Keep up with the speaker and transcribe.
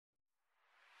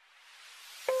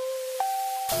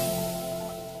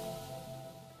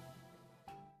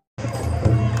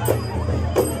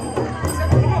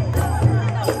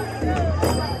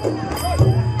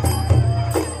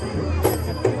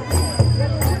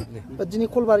दिनै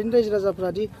कलबारिनि रायजो राजाफ्रा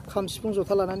दि खाम सिफुं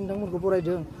जथा लानानै नोंथांमोनखौ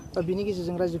बरायदों बिनि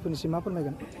गेजेरजों रायजोफोरनिसिम मा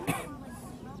फोरमायगोन?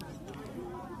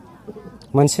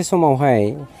 मोनसे समावहाय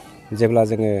जेब्ला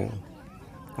जोङो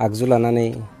आगजु लानानै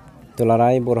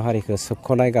दुलाराय बर' हारिखौ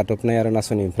सोबख'नाय गादबनाय आरो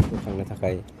नासयनायनिफ्राय बोखांनो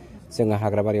थाखाय जोङो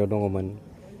हाग्राबारियाव दङमोन।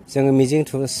 जोङो मिजिं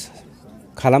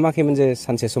खालामाखैमोन जे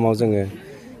सानसे समाव जोङो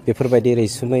बेफोरबायदि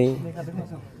रैसुमै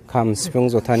खाम सिफुं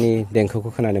जथानि देंखोखौ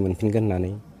खोनानो मोनफिनगोन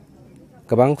होननानै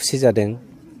गोबां खुसि जादों।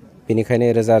 बेनिखायनो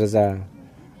रोजा रोजा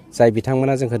जाय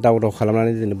बिथांमोना जोंखौ दाव दाव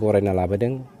खालामनानै दिनै बरायना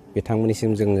लाबोदों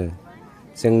बिथांमोननिसिम जोङो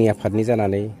जोंनि आफादनि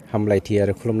जानानै हामलायथि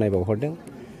आरो खुलुमनाय बावहरदों।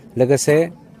 लोगोसे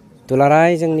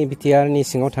दुलाराय जोंनि बिटिआरनि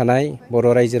सिङाव थानाय बर'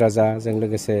 रायजो राजाजों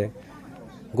लोगोसे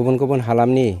गुबुन गुबुन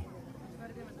हालामनि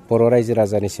बर' रायजो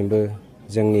राजानिसिमबो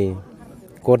जोंनि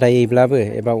गदायैब्लाबो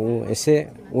एबा एसे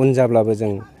उन जाब्लाबो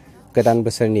जों गोदान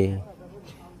बोसोरनि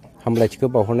हामलायथिखौ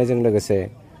बावहरनायजों लोगोसे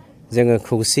जोङो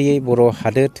खौसेयै बर'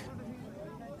 हादोर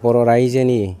बर'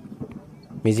 रायजोनि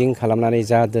मिजिं खालामनानै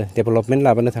जा डेभेलपमेन्ट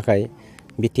लाबोनो थाखाय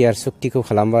बिटिआर सुक्तिखौ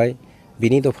खालामबाय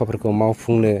बिनि दफाफोरखौ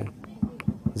मावफुंनो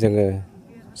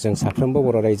जों साफ्रोमबो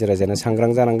बर' रायजो राजायानो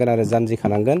सांग्रां जानांगोन आरो जानजि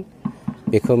खानांगोन।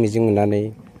 बेखौ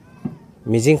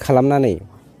मिजिं खालामनानै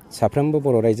साफ्रोमबो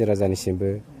बर' रायजो राजानिसिमबो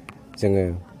जोङो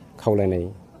खावलायनाय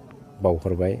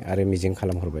बावहरबाय आरो मिजिं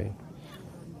खालामहरबाय।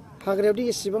 हाग्रायावदि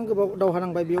एसेबां गोबाव दावहा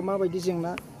नांबाय बेयाव माबायदि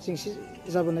जेंसि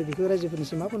जाबोनाय बेखौ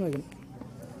रायजोफोरनिसिम मा फोरमायगोन?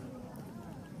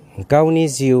 गावनि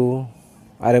जिउ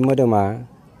आरो मोदोमा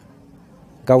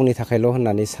गावनि थाखायल'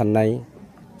 होननानै साननाय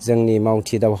जोंनि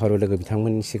मावथि दावहारु लोगो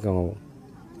बिथांमोननि सिगाङाव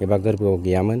एबा गोरबोआव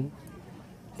गैयामोन।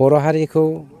 बर' हारिखौ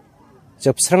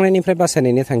जोबस्रांनायनिफ्राय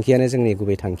बासायनायनि थांखियानो जोंनि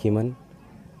गुबै थांखिमोन।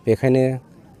 बेखायनो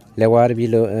लेवार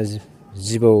बिलो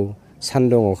जिबौ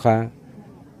सान्दुं अखा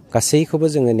गासैखौबो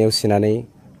जोङो नेवसिनानै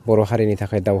बर' हारिनि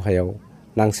थाखाय दावहायाव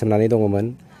नांसोमनानै दङमोन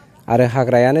आरो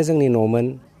हाग्रायानो जोंनि न'मोन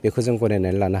बेखौ जों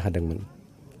गनायनानै लानो हादोंमोन।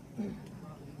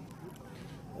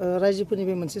 रायजोफोरनि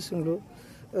बे मोनसे सोंलु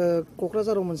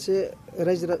क'क्राझाराव मोनसे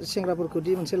रायजो सेंग्राफोरखौ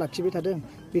दि मोनसे लाखिबाय थादों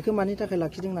बेखौ मानि थाखाय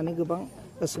लाखिदों होननानै गोबां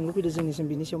सोंलु फैदों जोंनिसिम,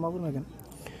 बिनि सायाव मा फोरमायगोन?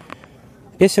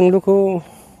 बे सोंलुखौ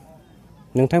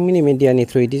नोंथांमोननि मिडियानि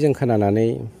थ्रुयैदि जों खोनानानै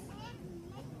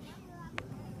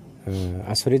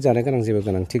आसरित जानो गोनां जेबो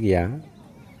गोनांथि गैया।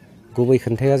 गुबै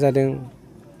खोन्थाया जादों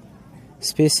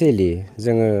स्पेसियेलि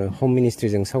जोङो हम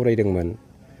मिनिस्ट्रिजों सावरायदोंमोन।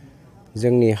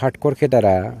 जोंनि हार्डक'र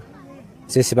केडारा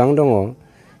जेसेबां दङ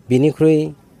बिनिख्रुइ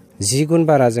 10 गुन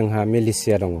बारा जोंहा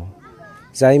मिलिशिया दङ।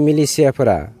 जाय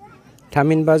मिलिशियाफोरा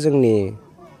थामहिनबा जोंनि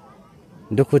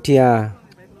दुखुथिया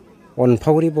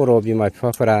अनफावरि बर' बिमा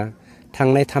बिफाफोरा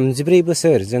थांनाय 34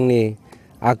 बोसोर जोंनि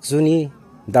आगजुनि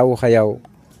दावहायाव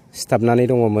सिथाबनानै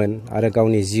दङमोन आरो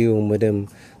गावनि जिउ मोदोम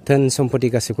धोन सम्पति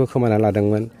गासैखौबो खोमाना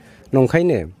लादोंमोन।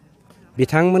 नंखायनो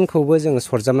बिथांमोनखौबो जोङो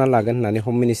सरजाबना लागोन होननानै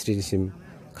हम मिनिस्ट्रिसिम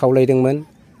खावलायदोंमोन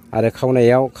आरो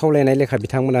खावलायनाय लेखा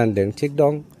बिथांमोना होनदों थिग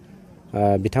दं,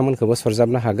 बिथांमोनखौबो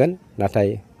सरजाबनो हागोन, नाथाय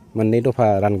मोननै दफा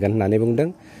रानगोन होननानै बुंदों।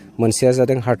 मोनसेया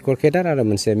जादों हार्डक'र केडार आरो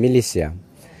मोनसे मिलिशिया।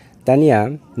 दानिया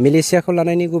मिलिशियाखौ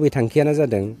लानायनि गुबै थांखियानो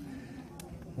जादों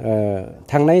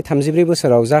थांनाय 34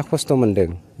 बोसोराव जा खस्थ' मोनदों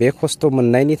बे खस्थ'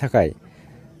 मोननायनि थाखाय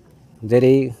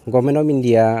जेरै गभर्नमेन्ट अफ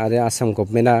इन्डिया आरो आसाम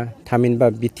गभर्नमेन्टआ थामहिनबा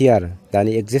बिटिआर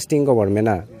दानि एक्जिस्टिं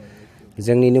गभर्नमेन्टआ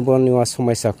जोंनि निबनुवा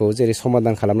समस्याखौ जेरै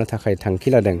समाधान खालामनो थाखाय थांखि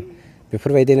लादों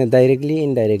बेफोरबायदिनो डाइरेक्टलि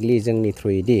इनडाइरेक्टलि जोंनि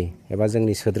थ्रुयैदि एबा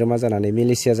जोंनि सोद्रोमा जानानै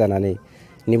मिलिशिया जानानै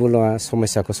निबनुवा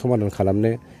समस्याखौ समाधान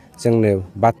खालामनो जोंनो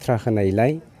बाथ्रा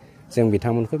होनायलाय जों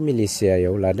बिथांमोनखौ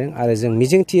मिलिशियायाव लादों आरो जों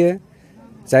मिजिंथियो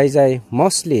जाय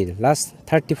मस्टलि लास्ट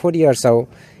 34 इयार्सआव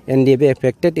NDFB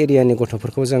एफेक्टेड एरियानि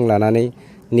गथ'फोरखौ जों लानानै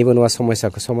निबनुवा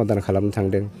समस्याखौ समाधान खालामनो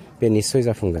थांदों बे निस्सय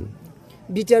जाफुंगोन।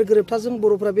 बिटिआर गोरोबथाजों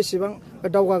बर'फ्रा बेसेबां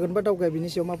दावगागोन बा दावगाया बिनि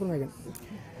सायाव मा फोरमायगोन?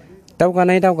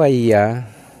 दावगायिया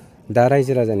दा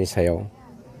रायजो राजानि सायाव।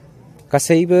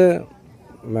 गासैबो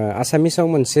आसामिसाव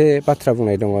मोनसे बाथ्रा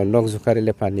बुंनाय दङ नगजुखारि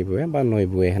लेफानि बुवे बा नय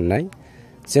बुवे होननाय।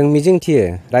 जों मिजिंथियो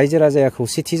रायजो राजाया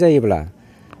खौसेथि जायोब्ला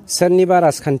सोरनिबा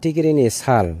राजखान्थिगिरिनि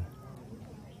साल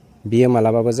बियो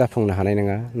मालाबाबो जाफुंनो हानाय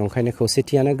नङा। नंखायनो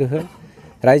खौसेथियानो गोहो।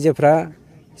 रायजोफ्रा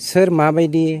सोर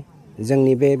माबायदि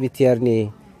जोंनि बे बिटिआरनि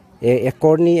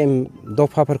एकर्डनि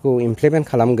दफाफोरखौ इमप्लिमेन्ट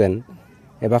खालामगोन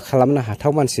एबा खालामनो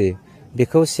हाथाव मानसि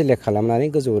बेखौ सिलेक्ट खालामनानै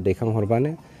गोजौआव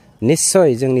दैखांहरबानो निस्सय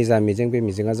जोंनि जा मिजिं बे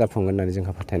मिजिङा जाफुंगोन होननानै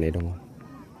जोंहा फोथायनाय दङ।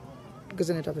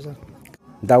 गोजोननाय थाबाय सार।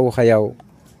 दावहायाव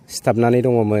सिथाबनानै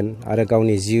दङमोन आरो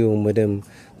गावनि जिउ मोदोम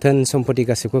धोन सम्पति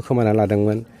गासैखौबो खोमाना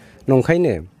लादोंमोन।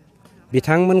 नंखायनो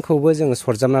बिथांमोनखौबो जोङो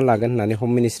सरजाबना लागोन होननानै हम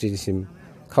मिनिस्ट्रिसिम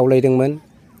खावलायदोंमोन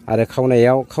आरो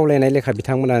खावलायनाय लेखा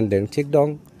बिथांमोना होनदों थिग दं,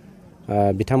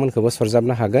 बिथांमोनखौबो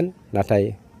सरजाबनो हागोन, नाथाय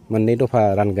मोननै दफा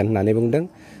रानगोन होननानै बुंदों।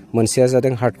 मोनसेया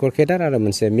जादों हार्डकर केडार आरो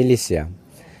मोनसे मिलिशिया।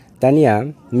 दानिया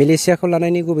मिलिशियाखौ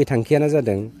लानायनि गुबै थांखियानो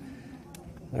जादों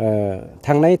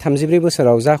थांनाय 34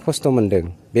 बोसोराव जा खस्थ' मोनदों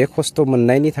बे खस्थ'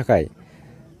 मोननायनि थाखाय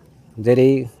जेरै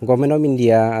गभर्नमेन्ट अफ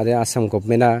इन्डिया आरो आसाम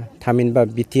गभर्नमेन्टआ थामहिनबा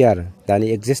बिटिआर दानि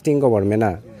एक्जिस्टिं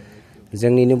गभर्नमेन्टआ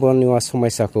जोंनि निबनुवा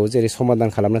समस्याखौ जेरै समाधान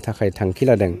खालामनो थाखाय थांखि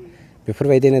लादों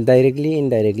बेफोरबायदिनो डाइरेक्टलि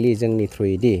इनडाइरेक्टलि जोंनि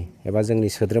थ्रुयैदि एबा जोंनि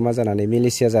सोद्रोमा जानानै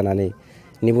मिलिशिया जानानै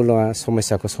निबनुवा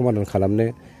समस्याखौ समाधान खालामनो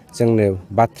जोंनो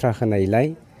बाथ्रा होनायलाय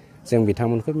जों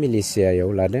बिथांमोनखौ मिलिशियायाव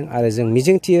लादों आरो जों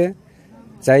मिजिंथियो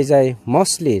जाय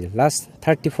मस्टलि लास्ट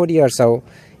 34 इयार्सआव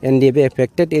NDFB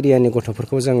एफेक्टेड एरियानि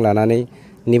गथ'फोरखौ जों लानानै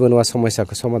निबनुवा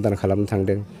समस्याखौ समाधान खालामनो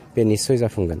थांदों बे निस्सय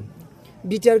जाफुंगोन।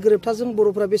 बिटिआर गोरोबथाजों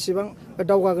बर'फोरा बेसेबां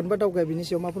दावगागोन बा दावगाया बिनि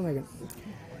सायाव मा फोरमायगोन?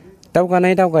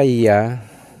 दावगायिया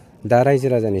दा रायजो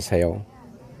राजानि सायाव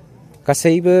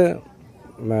गासैबो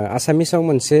आसामिसाव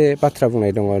मोनसे बाथ्रा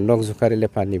बुंनाय दङ लक जुकारि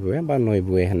लेफानि बुवे बा नय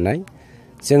बुवे होननाय।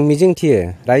 जों मिजिंथियो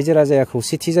रायजो राजाया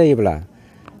खौसेथि जायोब्ला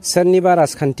सोरनिबा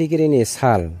राजखान्थिगिरिनि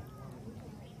साल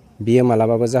बियो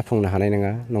मालाबाबो जाफुंनो हानाय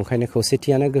नङा। नंखायनो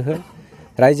खौसेथियानो गोहो।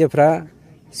 रायजोफ्रा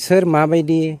सोर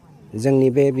माबायदि जोंनि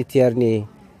बे बिटिआरनि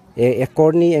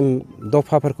एकर्डनि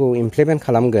दफाफोरखौ इमप्लिमेन्ट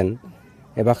खालामगोन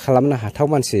एबा खालामनो हाथाव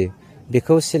मानसि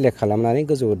बेखौ सिलेक्ट खालामनानै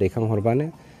गोजौआव दैखांहरबानो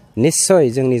निस्सय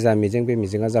जोंनि जा मिजिं बे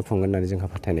मिजिङा जाफुंगोन होननानै जोंहा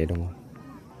फोथायनाय दङ।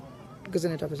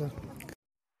 गोजोननाय थाबाय सार।